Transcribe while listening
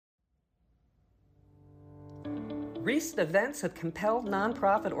Recent events have compelled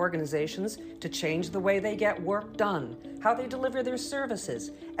nonprofit organizations to change the way they get work done, how they deliver their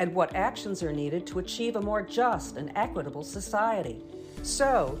services, and what actions are needed to achieve a more just and equitable society.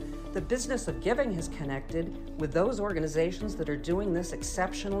 So, the business of giving has connected with those organizations that are doing this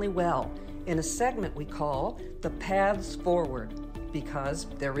exceptionally well in a segment we call The Paths Forward, because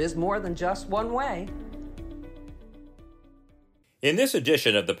there is more than just one way. In this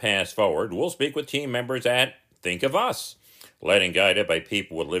edition of The Paths Forward, we'll speak with team members at Think of Us. Led and guided by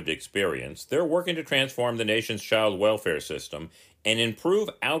people with lived experience, they're working to transform the nation's child welfare system and improve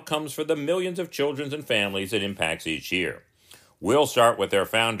outcomes for the millions of children and families it impacts each year. We'll start with their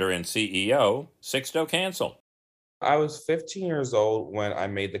founder and CEO, Sixto Cancel. I was 15 years old when I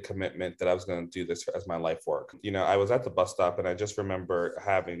made the commitment that I was going to do this as my life work. I was at the bus stop and I just remember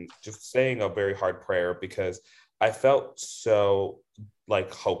saying a very hard prayer because I felt so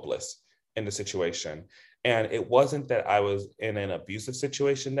hopeless in the situation. And it wasn't that I was in an abusive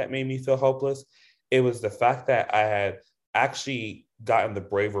situation that made me feel hopeless. It was the fact that I had actually gotten the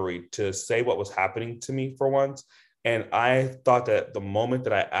bravery to say what was happening to me for once. And I thought that the moment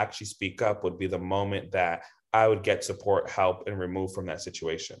that I actually speak up would be the moment that I would get support, help, and remove from that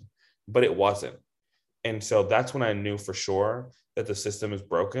situation. But it wasn't. And so that's when I knew for sure that the system is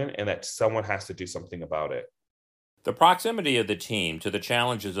broken and that someone has to do something about it. The proximity of the team to the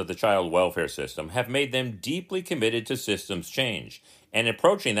challenges of the child welfare system have made them deeply committed to systems change and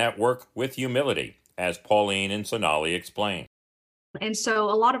approaching that work with humility, as Pauline and Sonali explain. And so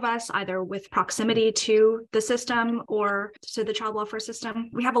a lot of us, either with proximity to the system or to the child welfare system,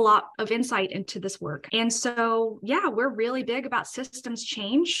 we have a lot of insight into this work. And so, we're really big about systems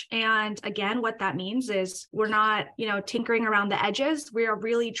change. And again, what that means is we're not, tinkering around the edges. We are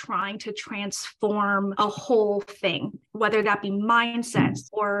really trying to transform a whole thing, whether that be mindsets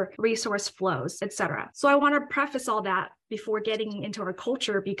or resource flows, et cetera. So I want to preface all that before getting into our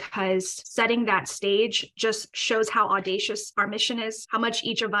culture, because setting that stage just shows how audacious our mission is, how much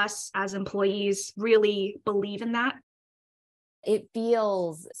each of us as employees really believe in that. It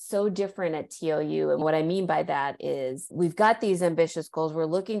feels so different at TOU. And what I mean by that is we've got these ambitious goals. We're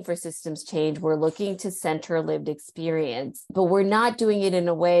looking for systems change. We're looking to center lived experience, but we're not doing it in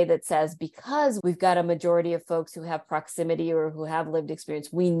a way that says, because we've got a majority of folks who have proximity or who have lived experience,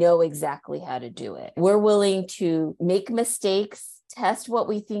 we know exactly how to do it. We're willing to make mistakes, test what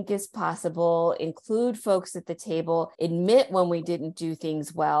we think is possible, include folks at the table, admit when we didn't do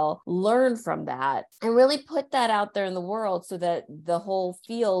things well, learn from that, and really put that out there in the world so that the whole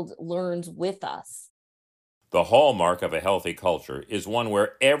field learns with us. The hallmark of a healthy culture is one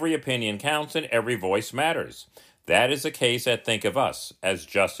where every opinion counts and every voice matters. That is the case at Think of Us, as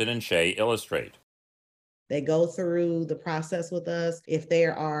Justin and Shay illustrate. They go through the process with us. If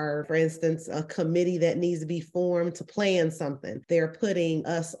there are, for instance, a committee that needs to be formed to plan something, they're putting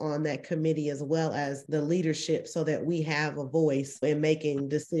us on that committee as well as the leadership so that we have a voice in making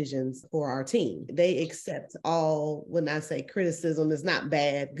decisions for our team. They accept all, when I say criticism, it's not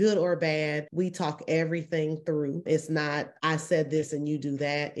bad, good or bad. We talk everything through. It's not, I said this and you do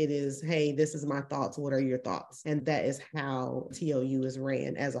that. It is, hey, this is my thoughts. What are your thoughts? And that is how TOU is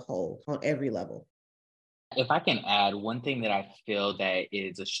ran as a whole on every level. If I can add, one thing that I feel that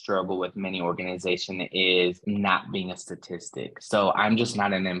is a struggle with many organizations is not being a statistic. So I'm just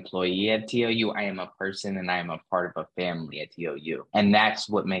not an employee at TOU. I am a person and I am a part of a family at TOU. And that's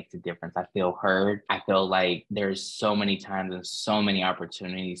what makes a difference. I feel heard. I feel like there's so many times and so many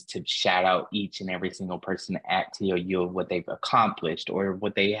opportunities to shout out each and every single person at TOU of what they've accomplished or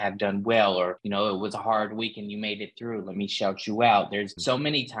what they have done well, or, it was a hard week and you made it through. Let me shout you out. There's so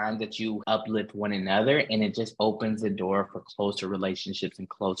many times that you uplift one another, and it just opens the door for closer relationships and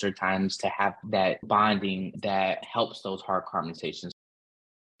closer times to have that bonding that helps those hard conversations.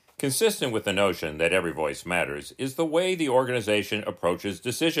 Consistent with the notion that every voice matters is the way the organization approaches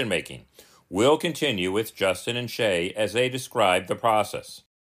decision-making. We'll continue with Justin and Shay as they describe the process.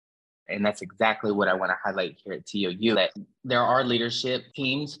 And that's exactly what I want to highlight here at TOU, that there are leadership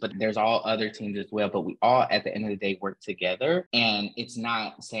teams, but there's all other teams as well. But we all, at the end of the day, work together. And it's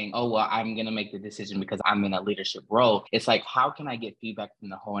not saying, oh, well, I'm going to make the decision because I'm in a leadership role. It's like, how can I get feedback from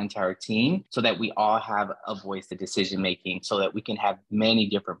the whole entire team so that we all have a voice to decision making, so that we can have many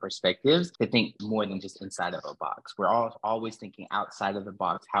different perspectives to think more than just inside of a box. We're all always thinking outside of the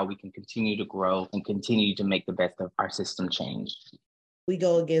box, how we can continue to grow and continue to make the best of our system change. We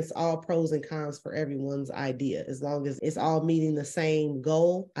go against all pros and cons for everyone's idea. As long as it's all meeting the same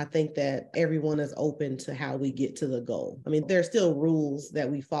goal, I think that everyone is open to how we get to the goal. I mean, there are still rules that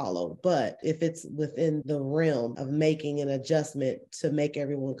we follow, but if it's within the realm of making an adjustment to make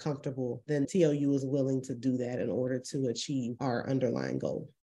everyone comfortable, then TOU is willing to do that in order to achieve our underlying goal.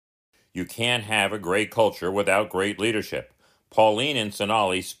 You can't have a great culture without great leadership. Pauline and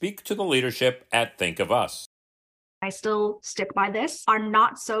Sonali speak to the leadership at Think of Us. I still stick by this. Our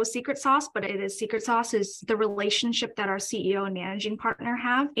not so secret sauce, but it is secret sauce, is the relationship that our CEO and managing partner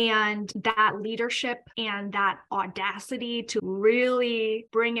have. And that leadership and that audacity to really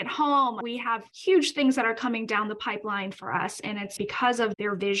bring it home. We have huge things that are coming down the pipeline for us. And it's because of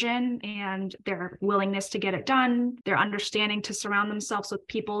their vision and their willingness to get it done, their understanding to surround themselves with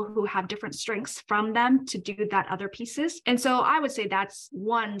people who have different strengths from them to do that other pieces. And so I would say that's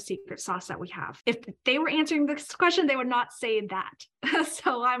one secret sauce that we have. If they were answering this question, they would not say that.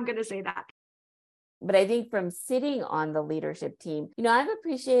 So I'm going to say that. But I think from sitting on the leadership team, I've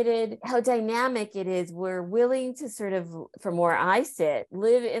appreciated how dynamic it is. We're willing to sort of, from where I sit,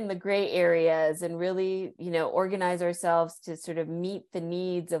 live in the gray areas and really, organize ourselves to sort of meet the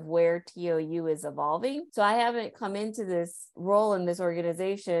needs of where TOU is evolving. So I haven't come into this role in this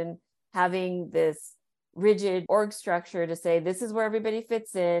organization having this rigid org structure to say this is where everybody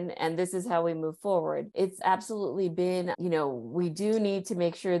fits in and this is how we move forward. It's absolutely been, we do need to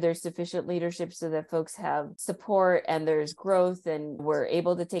make sure there's sufficient leadership so that folks have support and there's growth and we're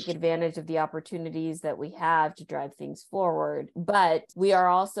able to take advantage of the opportunities that we have to drive things forward. But we are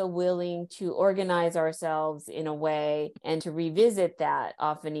also willing to organize ourselves in a way and to revisit that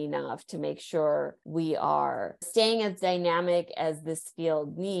often enough to make sure we are staying as dynamic as this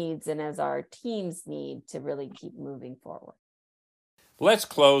field needs and as our teams need to really keep moving forward. Let's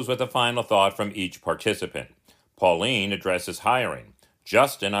close with a final thought from each participant. Pauline addresses hiring,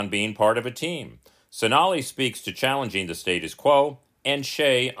 Justin on being part of a team, Sonali speaks to challenging the status quo, and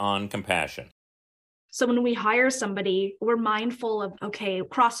Shay on compassion. So when we hire somebody, we're mindful of,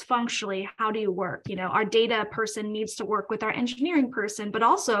 cross-functionally, how do you work? Our data person needs to work with our engineering person, but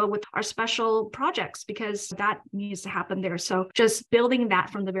also with our special projects, because that needs to happen there. So just building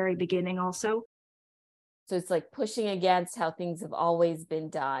that from the very beginning also. So it's like pushing against how things have always been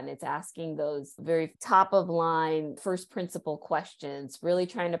done. It's asking those very top of line, first principle questions, really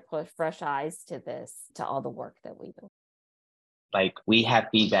trying to put fresh eyes to this, to all the work that we do. Like we have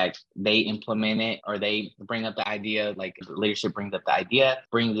feedback, they implement it or they bring up the idea, like the leadership brings up the idea,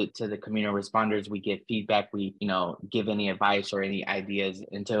 brings it to the community responders. We get feedback, we, give any advice or any ideas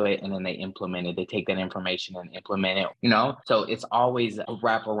into it, and then they implement it. They take that information and implement it, So it's always a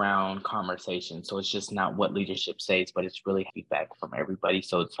wraparound conversation. So it's just not what leadership says, but it's really feedback from everybody.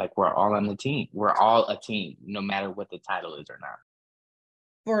 So it's like we're all on the team. We're all a team, no matter what the title is or not.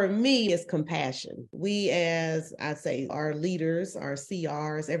 For me, it's compassion. We, as I say, our leaders, our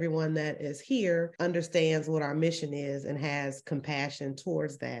CRs, everyone that is here understands what our mission is and has compassion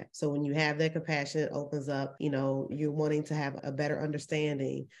towards that. So when you have that compassion, it opens up, you're wanting to have a better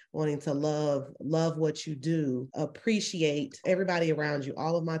understanding, wanting to love what you do, appreciate everybody around you.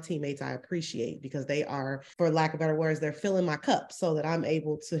 All of my teammates I appreciate because they are, for lack of better words, they're filling my cup so that I'm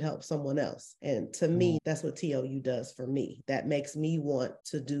able to help someone else. And to me, that's what TOU does for me. That makes me want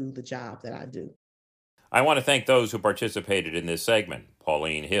to do the job that I do. I want to thank those who participated in this segment: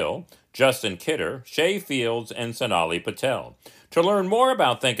 Pauline Hill, Justin Kidder, Shay Fields, and Sonali Patel. To learn more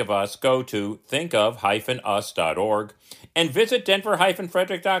about Think of Us, go to thinkof-us.org and visit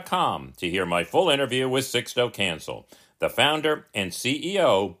denver-frederick.com to hear my full interview with Sixto Cancel, the founder and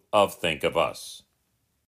CEO of Think of Us.